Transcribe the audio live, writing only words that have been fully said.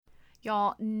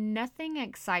Y'all, nothing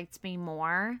excites me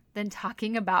more than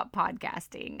talking about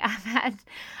podcasting.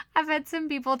 I've had some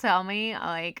people tell me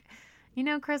like,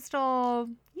 Crystal,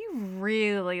 you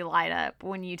really light up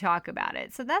when you talk about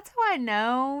it. So that's how I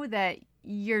know that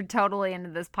you're totally into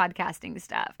this podcasting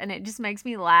stuff. And it just makes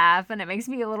me laugh and it makes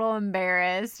me a little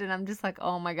embarrassed. And I'm just like,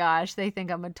 oh my gosh, they think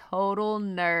I'm a total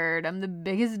nerd. I'm the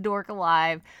biggest dork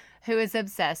alive who is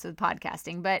obsessed with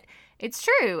podcasting. But it's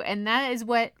true. And that is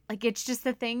what, it's just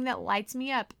the thing that lights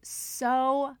me up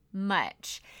so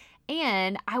much.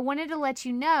 And I wanted to let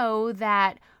you know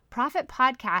that Profit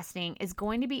Podcasting is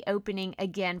going to be opening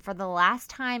again for the last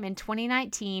time in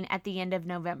 2019 at the end of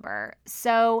November.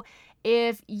 So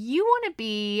if you want to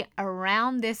be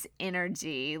around this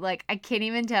energy, I can't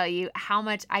even tell you how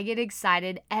much I get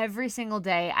excited every single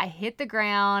day. I hit the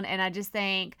ground and I just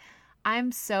think,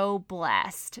 I'm so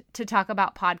blessed to talk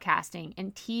about podcasting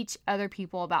and teach other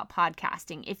people about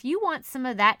podcasting. If you want some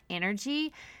of that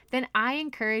energy, then I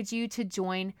encourage you to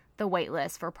join the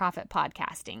waitlist for Profit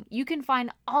Podcasting. You can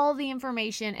find all the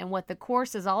information and what the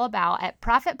course is all about at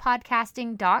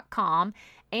profitpodcasting.com.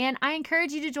 And I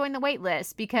encourage you to join the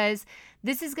waitlist because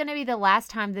this is going to be the last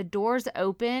time the doors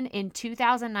open in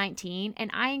 2019.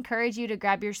 And I encourage you to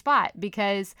grab your spot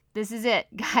because this is it,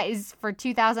 guys, for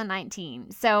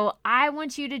 2019. So I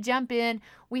want you to jump in.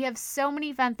 We have so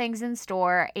many fun things in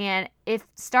store. And if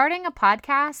starting a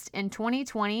podcast in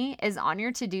 2020 is on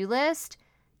your to-do list,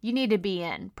 you need to be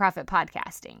in Profit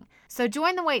Podcasting. So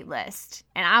join the waitlist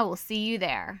and I will see you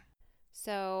there.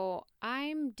 So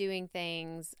I'm doing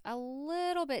things a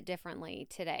little bit differently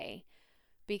today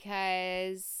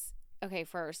because,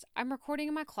 first, I'm recording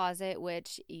in my closet,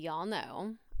 which y'all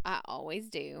know I always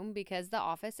do because the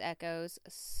office echoes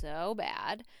so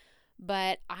bad.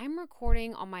 But I'm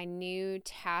recording on my new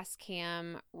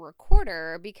Tascam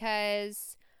recorder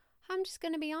because I'm just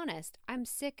going to be honest. I'm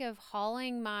sick of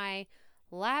hauling my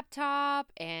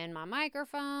laptop and my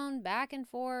microphone back and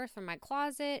forth from my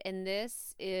closet, and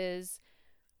this is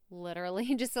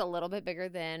literally just a little bit bigger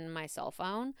than my cell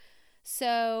phone.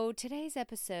 So today's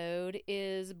episode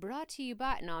is brought to you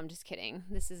by, no, I'm just kidding.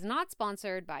 This is not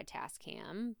sponsored by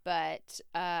Tascam, but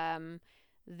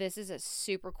this is a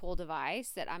super cool device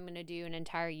that I'm going to do an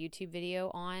entire YouTube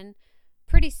video on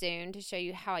pretty soon to show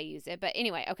you how I use it. But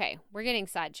anyway, we're getting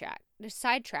sidetracked. I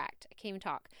can't even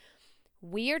talk.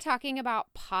 We are talking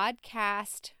about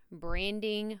podcast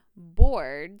branding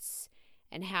boards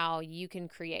and how you can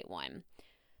create one.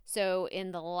 So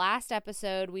in the last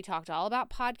episode, we talked all about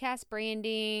podcast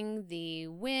branding, the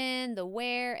when, the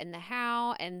where, and the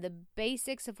how, and the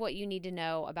basics of what you need to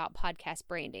know about podcast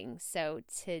branding. So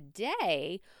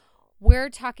today, we're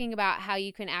talking about how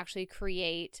you can actually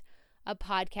create a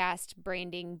podcast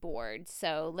branding board.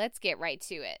 So let's get right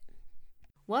to it.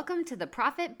 Welcome to the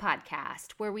Profit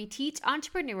Podcast, where we teach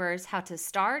entrepreneurs how to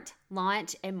start,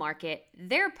 launch, and market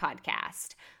their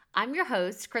podcast. I'm your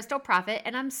host, Crystal Profit,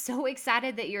 and I'm so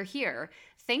excited that you're here.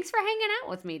 Thanks for hanging out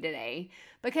with me today.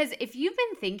 Because if you've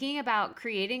been thinking about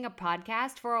creating a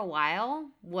podcast for a while,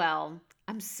 well,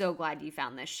 I'm so glad you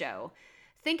found this show.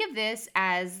 Think of this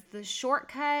as the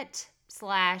shortcut /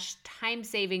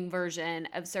 time-saving version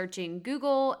of searching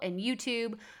Google and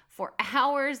YouTube for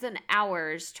hours and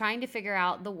hours trying to figure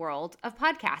out the world of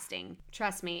podcasting.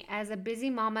 Trust me, as a busy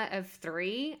mama of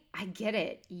 3, I get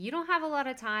it. You don't have a lot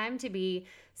of time to be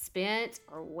spent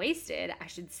or wasted, I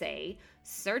should say,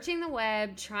 searching the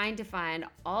web, trying to find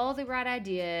all the right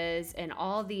ideas and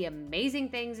all the amazing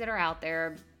things that are out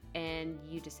there, and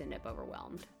you just end up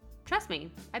overwhelmed. Trust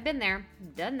me, I've been there,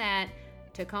 done that,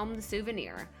 took home the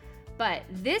souvenir. But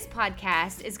this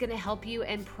podcast is going to help you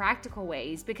in practical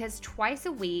ways because twice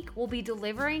a week we'll be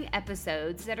delivering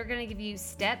episodes that are going to give you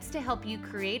steps to help you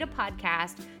create a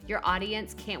podcast your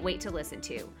audience can't wait to listen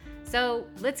to. So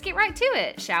let's get right to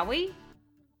it, shall we?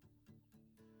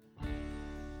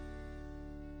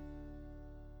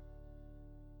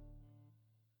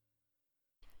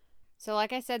 So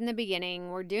like I said in the beginning,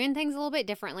 we're doing things a little bit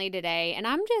differently today. And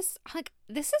I'm just like,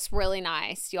 this is really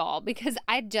nice, y'all, because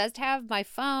I just have my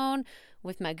phone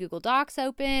with my Google Docs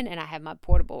open and I have my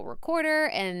portable recorder.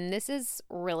 And this is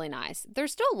really nice.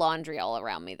 There's still laundry all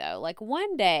around me, though. Like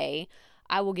one day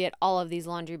I will get all of these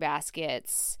laundry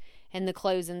baskets and the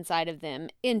clothes inside of them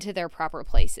into their proper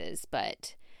places.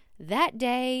 But that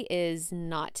day is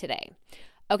not today.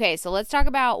 Okay, so let's talk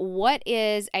about what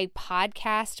is a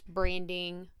podcast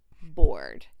branding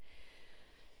board.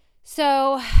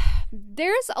 So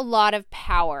there's a lot of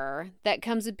power that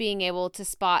comes with being able to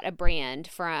spot a brand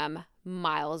from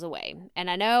miles away. And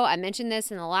I know I mentioned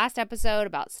this in the last episode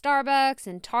about Starbucks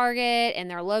and Target and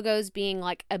their logos being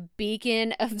like a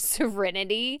beacon of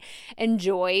serenity and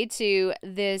joy to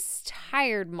this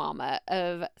tired mama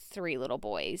of 3 little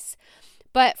boys.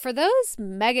 But for those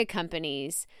mega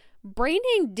companies,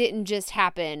 branding didn't just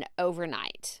happen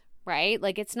overnight, right?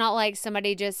 Like, it's not like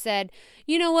somebody just said,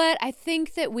 you know what, I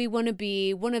think that we want to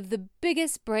be one of the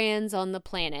biggest brands on the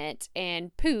planet,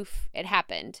 and poof, it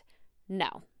happened.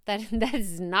 No, that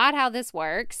is not how this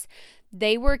works.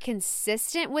 They were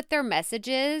consistent with their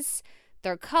messages,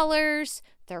 their colors,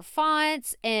 their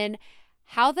fonts, and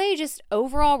how they just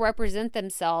overall represent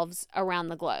themselves around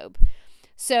the globe.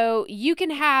 So you can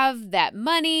have that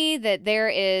money, that there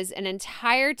is an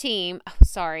entire team. Oh,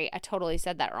 sorry, I totally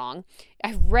said that wrong.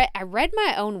 I read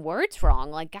my own words wrong.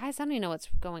 Like, guys, I don't even know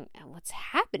what's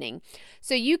happening.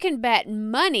 So you can bet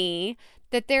money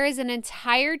that there is an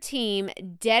entire team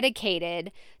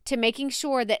dedicated to making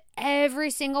sure that every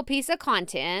single piece of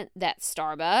content that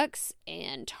Starbucks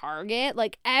and Target,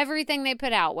 like everything they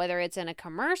put out, whether it's in a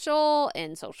commercial,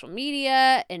 in social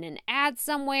media, in an ad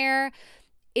somewhere,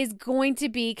 is going to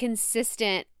be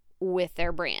consistent with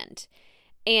their brand.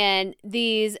 And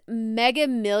these mega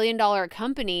 $1,000,000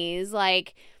 companies,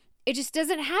 like, it just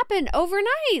doesn't happen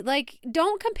overnight. Like,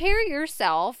 don't compare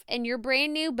yourself and your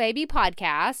brand new baby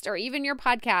podcast, or even your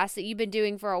podcast that you've been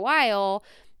doing for a while.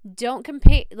 Don't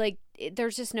compare. Like,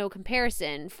 there's just no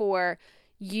comparison for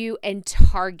you and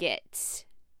Target.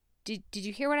 Did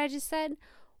you hear what I just said?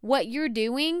 What you're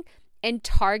doing and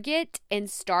Target and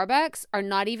Starbucks are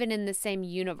not even in the same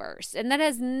universe. And that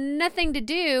has nothing to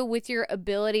do with your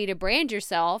ability to brand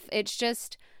yourself. It's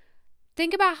just,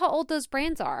 think about how old those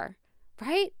brands are,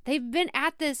 right? They've been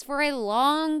at this for a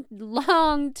long,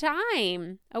 long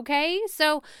time, okay?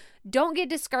 So don't get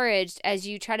discouraged as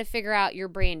you try to figure out your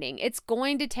branding. It's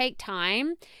going to take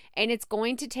time, and it's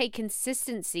going to take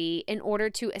consistency in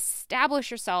order to establish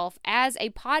yourself as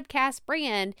a podcast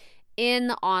brand in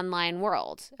the online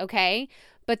world, okay?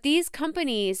 But these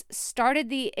companies started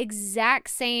the exact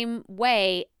same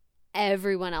way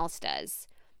everyone else does.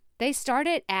 They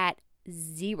started at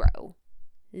zero,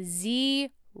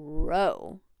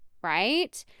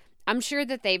 right? I'm sure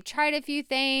that they've tried a few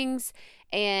things,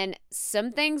 and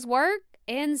some things work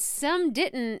and some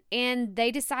didn't, and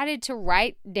they decided to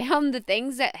write down the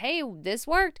things that, hey, this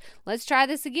worked, let's try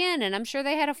this again. And I'm sure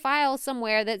they had a file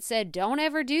somewhere that said, don't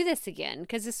ever do this again,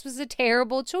 because this was a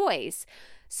terrible choice.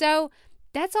 So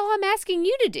that's all I'm asking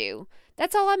you to do.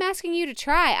 That's all I'm asking you to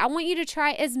try. I want you to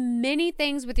try as many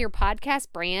things with your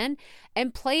podcast brand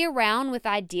and play around with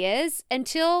ideas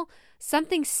until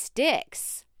something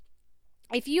sticks.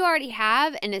 If you already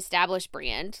have an established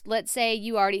brand, let's say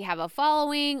you already have a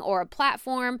following or a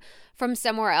platform from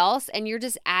somewhere else, and you're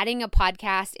just adding a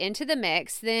podcast into the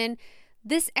mix, then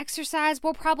this exercise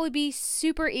will probably be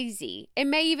super easy. It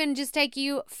may even just take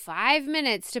you 5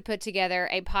 minutes to put together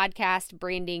a podcast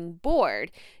branding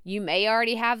board. You may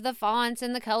already have the fonts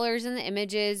and the colors and the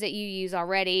images that you use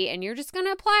already, and you're just going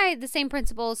to apply the same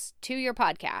principles to your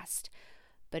podcast.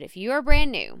 But if you are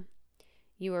brand new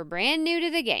to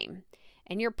the game,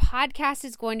 and your podcast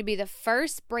is going to be the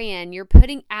first brand you're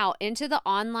putting out into the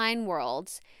online world,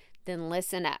 then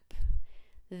listen up.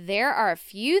 There are a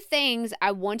few things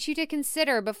I want you to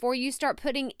consider before you start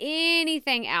putting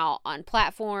anything out on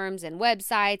platforms and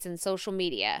websites and social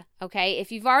media, okay?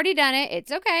 If you've already done it,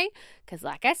 it's okay, because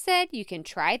like I said, you can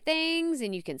try things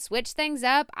and you can switch things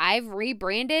up. I've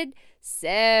rebranded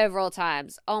several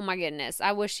times. Oh my goodness,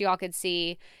 I wish y'all could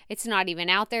see. It's not even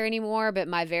out there anymore, but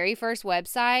my very first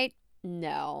website,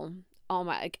 no. Oh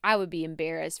my, I would be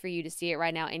embarrassed for you to see it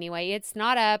right now anyway. It's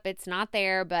not up, it's not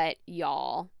there, but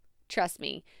y'all, trust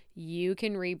me, you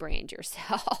can rebrand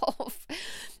yourself.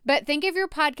 But think of your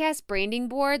podcast branding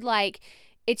board like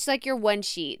it's like your one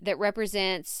sheet that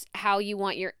represents how you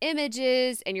want your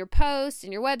images and your posts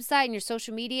and your website and your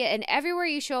social media and everywhere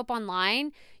you show up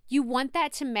online. You want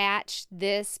that to match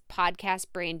this podcast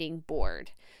branding board.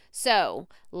 So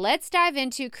let's dive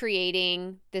into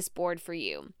creating this board for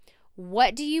you.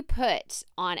 What do you put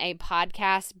on a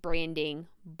podcast branding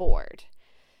board?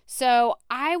 So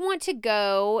I want to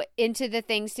go into the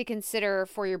things to consider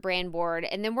for your brand board,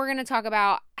 and then we're going to talk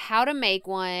about how to make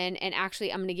one. And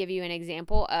actually, I'm going to give you an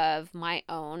example of my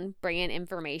own brand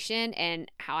information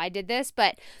and how I did this.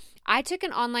 But I took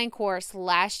an online course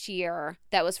last year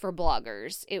that was for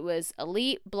bloggers. It was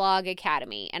Elite Blog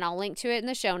Academy, and I'll link to it in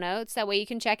the show notes. That way you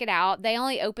can check it out. They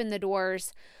only open the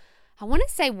doors, I want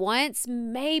to say once,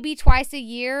 maybe twice a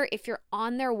year if you're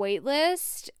on their wait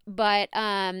list. But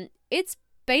it's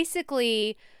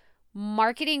basically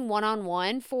marketing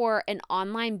one-on-one for an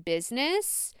online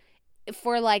business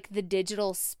for like the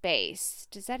digital space.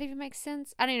 Does that even make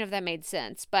sense? I don't even know if that made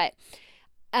sense, but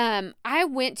I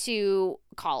went to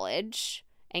college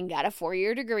and got a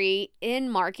 4-year degree in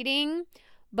marketing,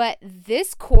 but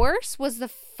this course was the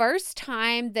first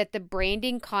time that the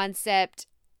branding concept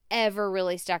ever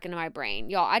really stuck into my brain.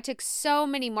 Y'all, I took so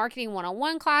many marketing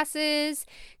 101 classes,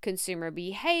 consumer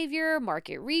behavior,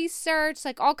 market research,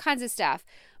 like all kinds of stuff.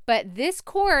 But this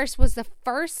course was the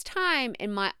first time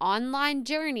in my online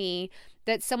journey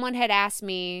that someone had asked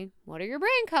me, what are your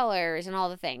brand colors and all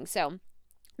the things. So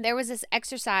there was this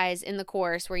exercise in the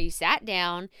course where you sat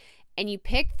down and you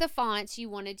picked the fonts you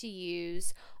wanted to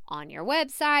use on your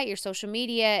website, your social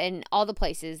media, and all the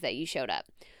places that you showed up.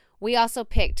 We also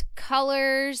picked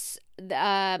colors.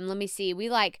 Let me see.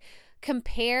 We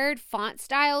compared font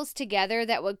styles together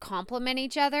that would complement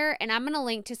each other. And I'm going to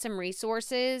link to some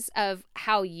resources of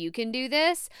how you can do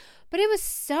this. But it was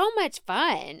so much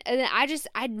fun. And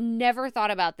I'd never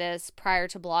thought about this prior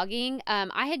to blogging.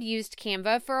 I had used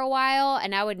Canva for a while,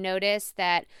 and I would notice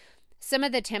that some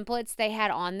of the templates they had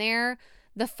on there,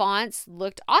 the fonts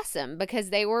looked awesome because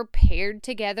they were paired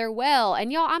together well.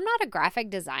 And y'all, I'm not a graphic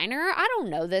designer. I don't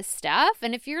know this stuff.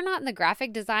 And if you're not in the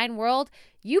graphic design world,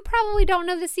 you probably don't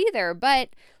know this either. But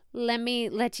let me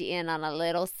let you in on a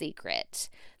little secret.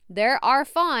 There are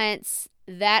fonts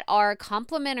that are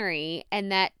complementary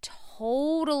and that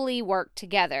totally work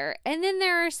together. And then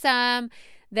there are some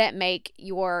that make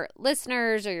your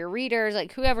listeners or your readers,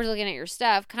 like whoever's looking at your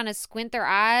stuff, kind of squint their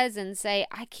eyes and say,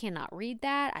 I cannot read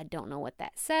that. I don't know what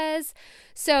that says.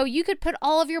 So you could put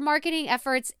all of your marketing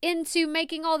efforts into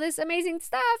making all this amazing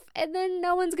stuff, and then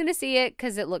no one's going to see it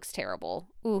because it looks terrible.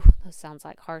 Ooh, those sounds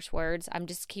like harsh words. I'm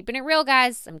just keeping it real,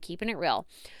 guys. I'm keeping it real.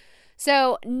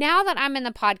 So now that I'm in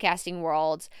the podcasting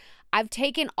world, I've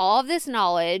taken all of this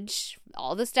knowledge,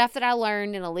 all the stuff that I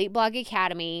learned in Elite Blog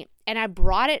Academy, and I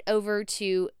brought it over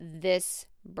to this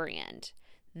brand,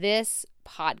 this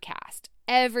podcast,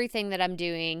 everything that I'm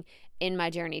doing in my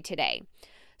journey today.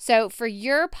 So for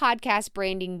your podcast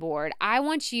branding board, I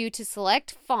want you to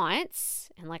select fonts.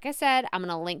 And like I said, I'm going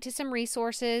to link to some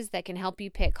resources that can help you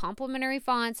pick complementary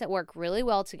fonts that work really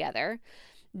well together.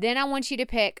 Then I want you to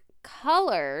pick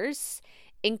colors,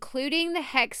 including the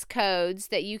hex codes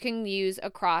that you can use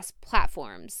across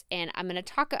platforms. And I'm going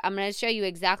to show you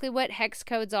exactly what hex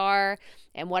codes are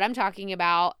and what I'm talking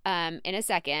about in a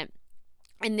second.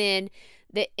 And then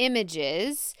the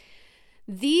images.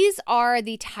 These are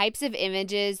the types of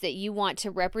images that you want to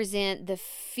represent the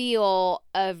feel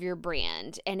of your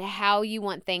brand and how you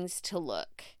want things to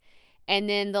look. And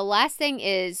then the last thing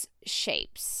is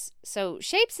shapes. So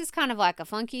shapes is kind of like a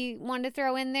funky one to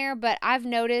throw in there, but I've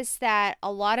noticed that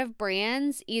a lot of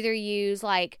brands either use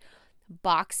like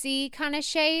boxy kind of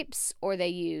shapes or they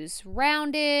use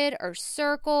rounded or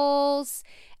circles.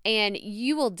 And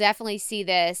you will definitely see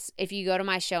this if you go to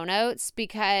my show notes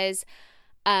because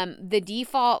the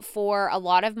default for a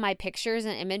lot of my pictures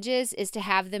and images is to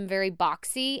have them very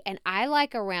boxy, and I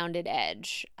like a rounded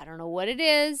edge. I don't know what it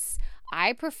is.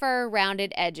 I prefer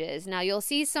rounded edges. Now, you'll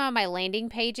see some of my landing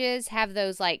pages have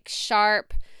those like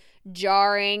sharp,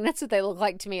 jarring, that's what they look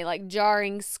like to me, like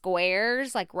jarring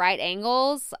squares, like right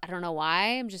angles. I don't know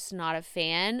why. I'm just not a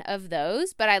fan of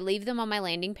those, but I leave them on my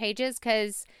landing pages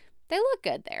because they look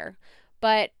good there.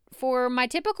 But for my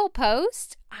typical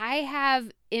post, I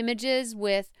have images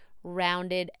with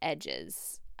rounded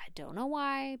edges. I don't know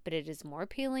why, but it is more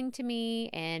appealing to me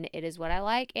and it is what I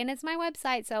like, and it's my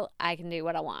website, so I can do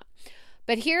what I want.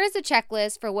 But here is a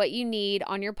checklist for what you need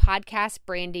on your podcast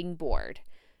branding board: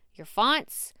 your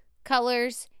fonts,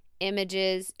 colors,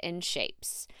 images, and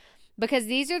shapes. Because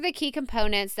these are the key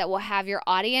components that will have your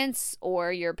audience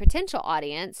or your potential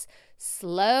audience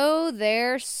slow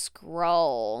their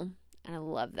scroll. And I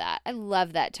love that. I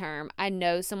love that term. I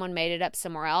know someone made it up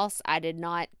somewhere else. I did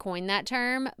not coin that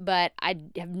term, but I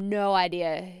have no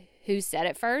idea who said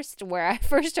it first, where I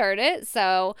first heard it.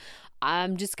 So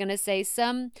I'm just going to say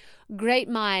some great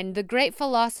mind, the great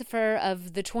philosopher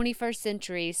of the 21st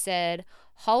century said,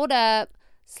 hold up,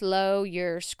 slow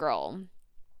your scroll.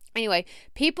 Anyway,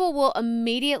 people will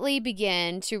immediately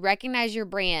begin to recognize your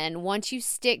brand once you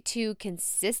stick to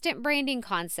consistent branding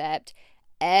concept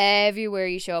everywhere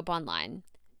you show up online,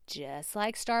 just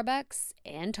like Starbucks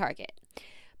and Target.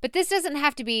 But this doesn't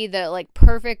have to be the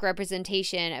perfect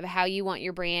representation of how you want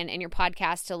your brand and your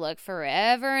podcast to look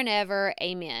forever and ever.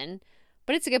 Amen.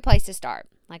 But it's a good place to start.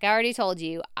 Like I already told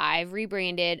you, I've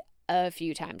rebranded a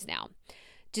few times now.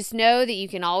 Just know that you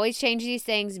can always change these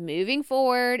things moving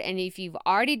forward. And if you've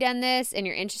already done this and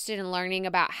you're interested in learning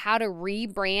about how to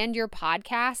rebrand your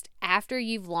podcast after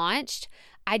you've launched,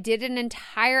 I did an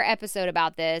entire episode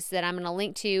about this that I'm going to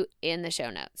link to in the show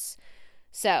notes.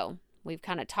 So we've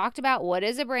kind of talked about what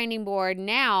is a branding board.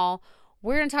 Now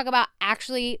we're going to talk about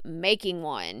actually making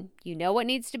one. You know what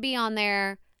needs to be on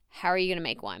there. How are you going to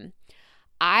make one?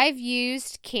 I've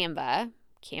used Canva,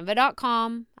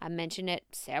 canva.com. I mentioned it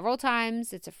several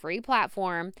times. It's a free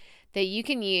platform that you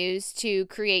can use to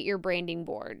create your branding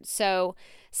board. So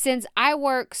since I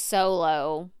work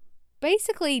solo,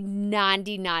 basically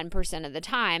 99% of the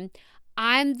time,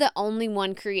 I'm the only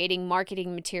one creating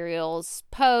marketing materials,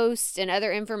 posts, and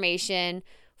other information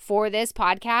for this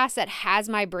podcast that has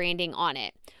my branding on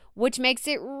it, which makes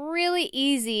it really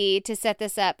easy to set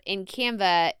this up in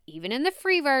Canva, even in the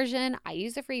free version. I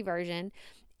use the free version,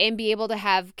 and be able to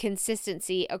have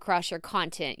consistency across your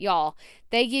content. Y'all,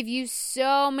 they give you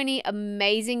so many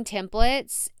amazing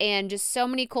templates and just so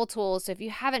many cool tools. So if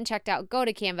you haven't checked out, go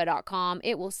to canva.com.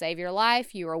 It will save your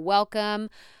life. You are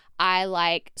welcome. I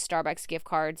like Starbucks gift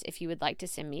cards if you would like to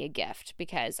send me a gift,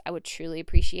 because I would truly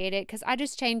appreciate it, because I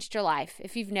just changed your life.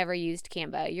 If you've never used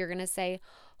Canva, you're going to say,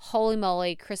 holy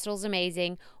moly, Crystal's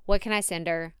amazing. What can I send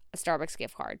her? A Starbucks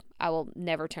gift card. I will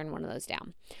never turn one of those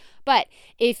down. But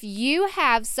if you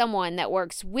have someone that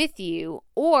works with you,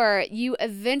 or you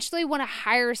eventually want to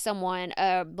hire someone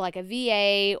like a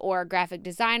VA or a graphic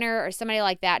designer or somebody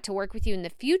like that to work with you in the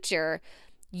future,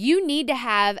 you need to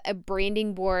have a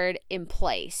branding board in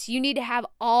place. You need to have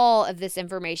all of this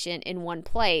information in one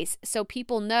place so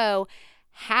people know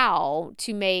how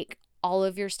to make all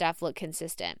of your stuff look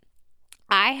consistent.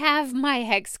 I have my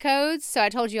hex codes. So I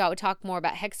told you I would talk more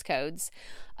about hex codes.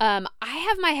 I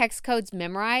have my hex codes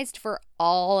memorized for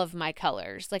all of my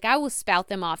colors. Like, I will spout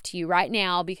them off to you right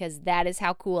now because that is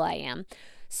how cool I am.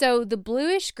 So the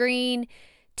bluish green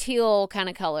teal kind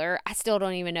of color, I still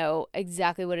don't even know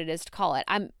exactly what it is to call it.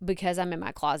 Because I'm in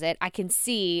my closet, I can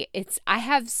see I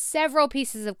have several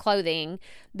pieces of clothing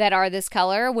that are this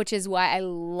color, which is why I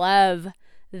love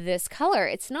this color.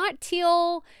 It's not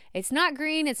teal, it's not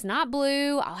green, it's not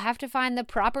blue. I'll have to find the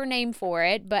proper name for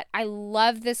it, but I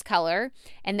love this color.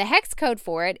 And the hex code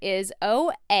for it is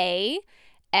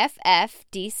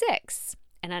OAFFD6.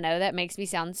 And I know that makes me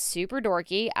sound super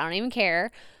dorky. I don't even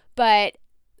care. But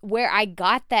where I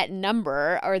got that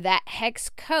number, or that hex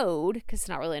code, because it's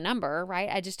not really a number, right?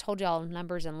 I just told y'all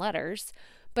numbers and letters.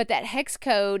 But that hex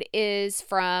code is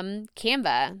from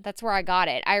Canva. That's where I got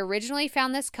it. I originally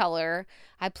found this color.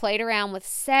 I played around with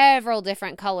several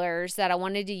different colors that I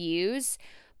wanted to use.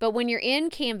 But when you're in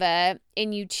Canva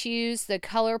and you choose the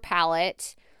color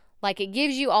palette, like, it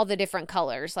gives you all the different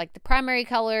colors, like the primary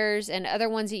colors and other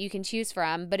ones that you can choose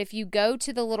from. But if you go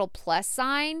to the little plus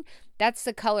sign, that's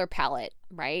the color palette,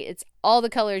 right? It's all the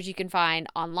colors you can find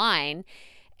online.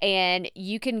 And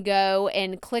you can go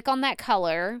and click on that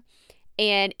color,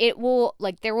 and it will,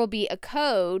 like, there will be a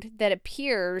code that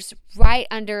appears right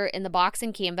under in the box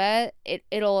in Canva.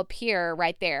 It'll appear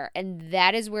right there. And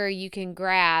that is where you can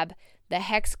grab the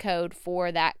hex code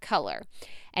for that color.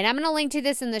 And I'm going to link to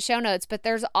this in the show notes, but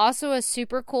there's also a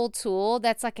super cool tool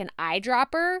that's like an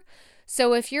eyedropper.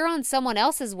 So if you're on someone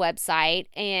else's website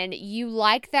and you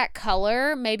like that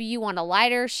color, maybe you want a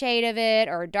lighter shade of it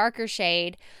or a darker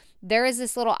shade, there is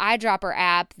this little eyedropper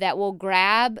app that will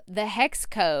grab the hex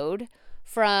code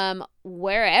from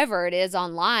wherever it is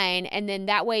online, and then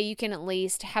that way you can at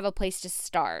least have a place to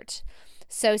start.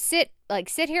 So sit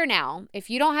here now, if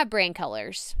you don't have brand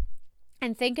colors,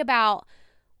 and think about,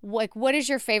 like, what is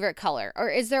your favorite color? Or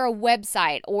is there a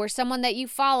website or someone that you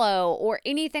follow or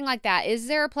anything like that? Is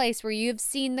there a place where you've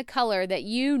seen the color that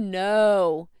you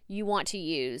know you want to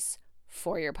use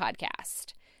for your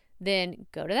podcast? Then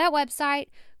go to that website,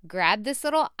 grab this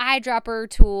little eyedropper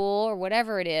tool or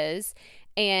whatever it is,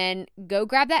 and go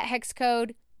grab that hex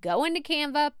code, go into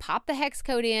Canva, pop the hex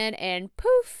code in, and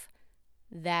poof,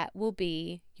 that will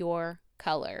be your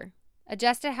color.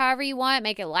 Adjust it however you want,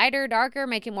 make it lighter, darker,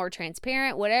 make it more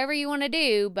transparent, whatever you want to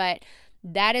do, but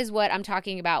that is what I'm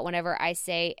talking about whenever I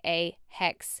say a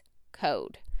hex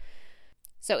code.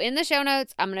 So in the show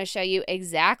notes, I'm going to show you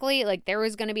exactly, like, there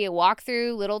was going to be a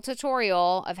walkthrough little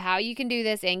tutorial of how you can do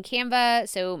this in Canva.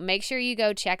 So make sure you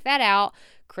go check that out.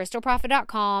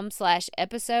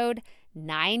 crystalprofit.com/episode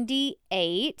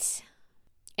 98.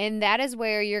 And that is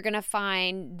where you're going to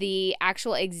find the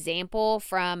actual example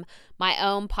from my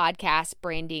own podcast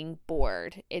branding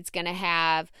board. It's going to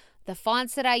have the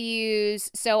fonts that I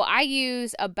use. So I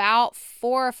use about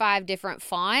 4 or 5 different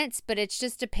fonts, but it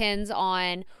just depends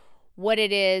on what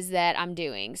it is that I'm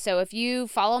doing. So if you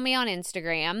follow me on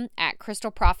Instagram at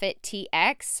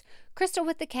crystalprofittx, Crystal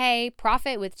with the K,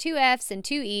 Profit with 2 F's and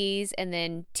 2 E's, and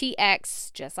then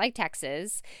TX, just like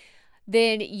Texas,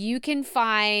 then you can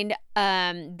find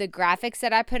the graphics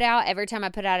that I put out every time I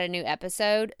put out a new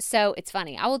episode. So it's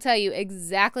funny. I will tell you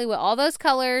exactly what all those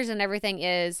colors and everything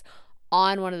is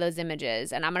on one of those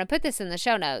images. And I'm going to put this in the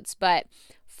show notes. But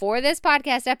for this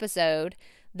podcast episode,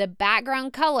 the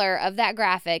background color of that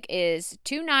graphic is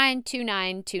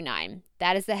 292929.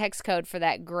 That is the hex code for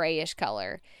that grayish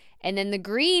color. And then the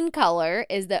green color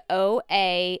is the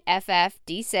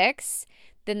OAFFD6.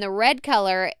 Then the red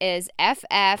color is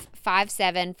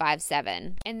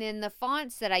FF5757. And then the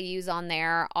fonts that I use on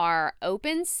there are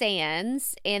Open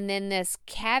Sans, and then this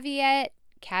caveat,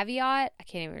 I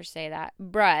can't even say that,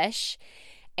 brush.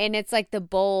 And it's like the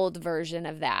bold version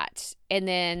of that. And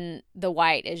then the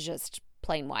white is just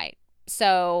plain white.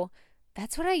 So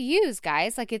that's what I use,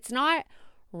 guys. Like, it's not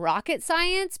rocket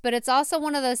science, but it's also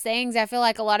one of those things I feel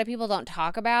like a lot of people don't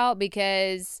talk about,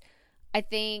 because I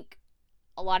think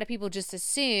a lot of people just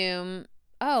assume,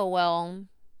 oh, well,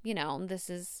 you know,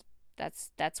 that's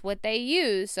what they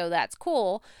use, so that's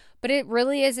cool. But it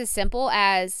really is as simple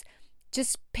as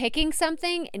just picking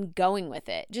something and going with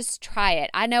it. Just try it.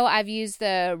 I know I've used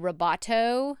the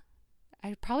Roboto.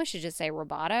 I probably should just say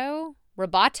Roboto or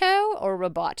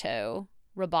Roboto.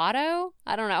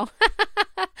 I don't know.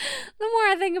 The more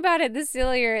I think about it, the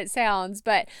sillier it sounds.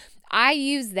 But I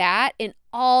use that in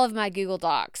all of my Google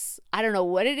Docs. I don't know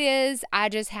what it is. I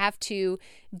just have to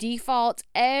default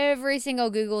every single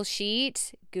Google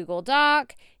Sheet, Google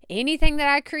Doc, anything that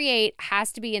I create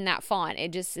has to be in that font.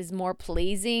 It just is more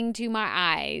pleasing to my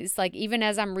eyes. Like, even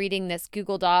as I'm reading this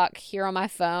Google Doc here on my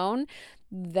phone,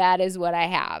 that is what I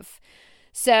have.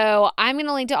 So I'm going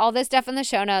to link to all this stuff in the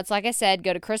show notes. Like I said,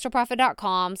 go to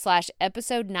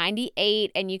crystalprofit.com/episode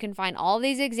 98, and you can find all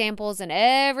these examples and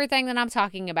everything that I'm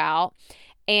talking about.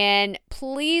 And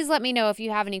please let me know if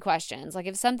you have any questions. Like,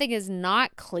 if something is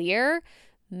not clear,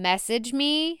 message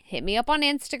me, hit me up on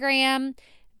Instagram,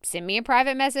 send me a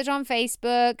private message on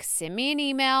Facebook, send me an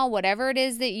email, whatever it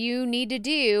is that you need to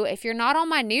do. If you're not on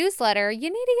my newsletter, you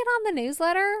need to get on the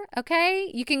newsletter, okay?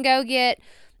 You can go get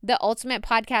the Ultimate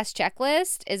Podcast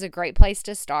Checklist is a great place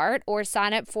to start, or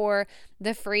sign up for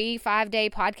the free 5-day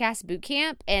podcast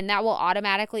bootcamp, and that will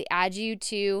automatically add you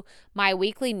to my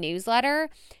weekly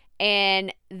newsletter.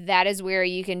 And that is where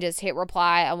you can just hit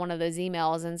reply on one of those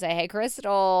emails and say, hey,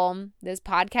 Crystal, this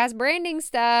podcast branding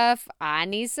stuff, I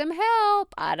need some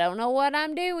help. I don't know what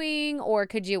I'm doing. Or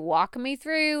could you walk me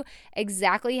through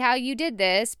exactly how you did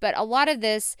this? But a lot of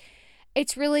this,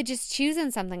 it's really just choosing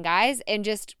something, guys, and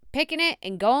just picking it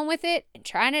and going with it and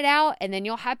trying it out. And then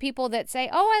you'll have people that say,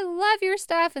 oh, I love your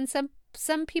stuff. And some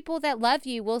people that love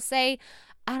you will say,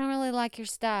 I don't really like your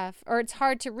stuff, or it's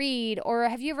hard to read, or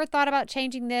have you ever thought about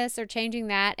changing this or changing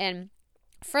that? And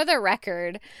for the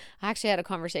record, I actually had a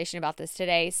conversation about this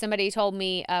today. Somebody told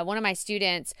me, one of my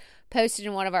students posted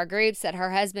in one of our groups that her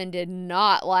husband did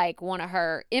not like one of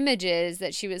her images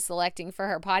that she was selecting for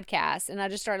her podcast. And I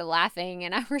just started laughing,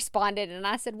 and I responded and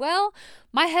I said, well,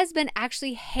 my husband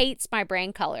actually hates my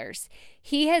brand colors.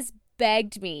 He has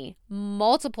begged me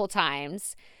multiple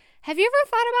times, have you ever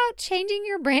thought about changing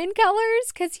your brand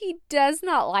colors? Because he does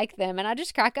not like them. And I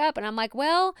just crack up and I'm like,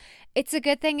 well, it's a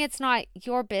good thing it's not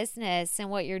your business and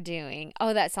what you're doing.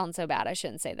 Oh, that sounds so bad. I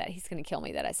shouldn't say that. He's going to kill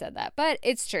me that I said that. But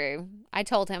it's true. I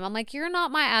told him, I'm like, you're not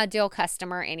my ideal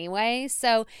customer anyway.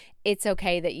 So it's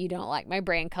okay that you don't like my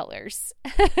brand colors.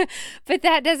 But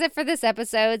that does it for this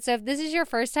episode. So if this is your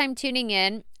first time tuning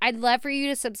in, I'd love for you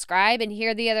to subscribe and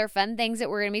hear the other fun things that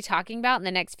we're going to be talking about in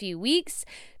the next few weeks.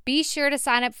 Be sure to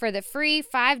sign up for the free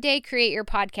 5-day Create Your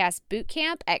Podcast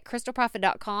Bootcamp at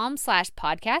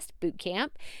crystalprofit.com/podcast bootcamp,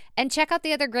 and check out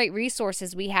the other great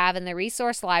resources we have in the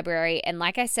resource library. And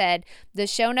like I said, the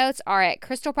show notes are at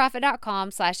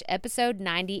crystalprofit.com/episode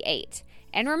 98.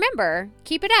 And remember,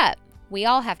 keep it up. We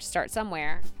all have to start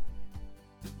somewhere.